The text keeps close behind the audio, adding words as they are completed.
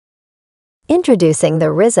Introducing the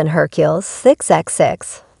Rezvani Hercules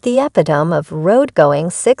 6x6, the epitome of road-going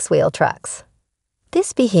six-wheel trucks.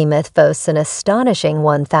 This behemoth boasts an astonishing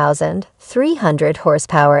 1,300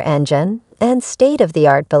 horsepower engine and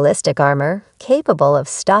state-of-the-art ballistic armor capable of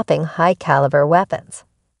stopping high-caliber weapons.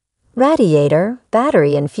 Radiator,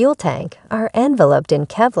 battery, and fuel tank are enveloped in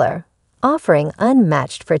Kevlar, offering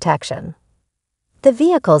unmatched protection. The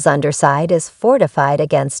vehicle's underside is fortified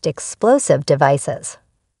against explosive devices.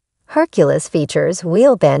 Hercules features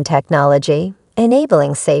wheel band technology,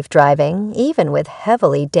 enabling safe driving even with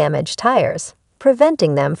heavily damaged tires,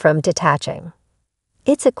 preventing them from detaching.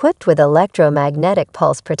 It's equipped with electromagnetic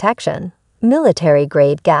pulse protection,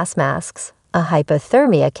 military-grade gas masks, a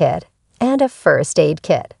hypothermia kit, and a first aid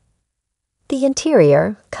kit. The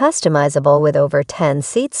interior, customizable with over 10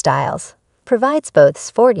 seat styles, provides both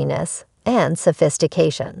sportiness and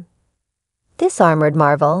sophistication. This armored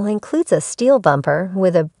marvel includes a steel bumper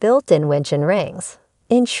with a built-in winch and rings,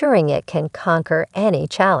 ensuring it can conquer any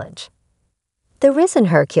challenge. The Rezvani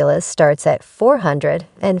Hercules starts at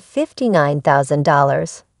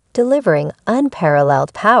 $459,000, delivering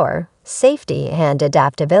unparalleled power, safety, and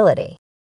adaptability.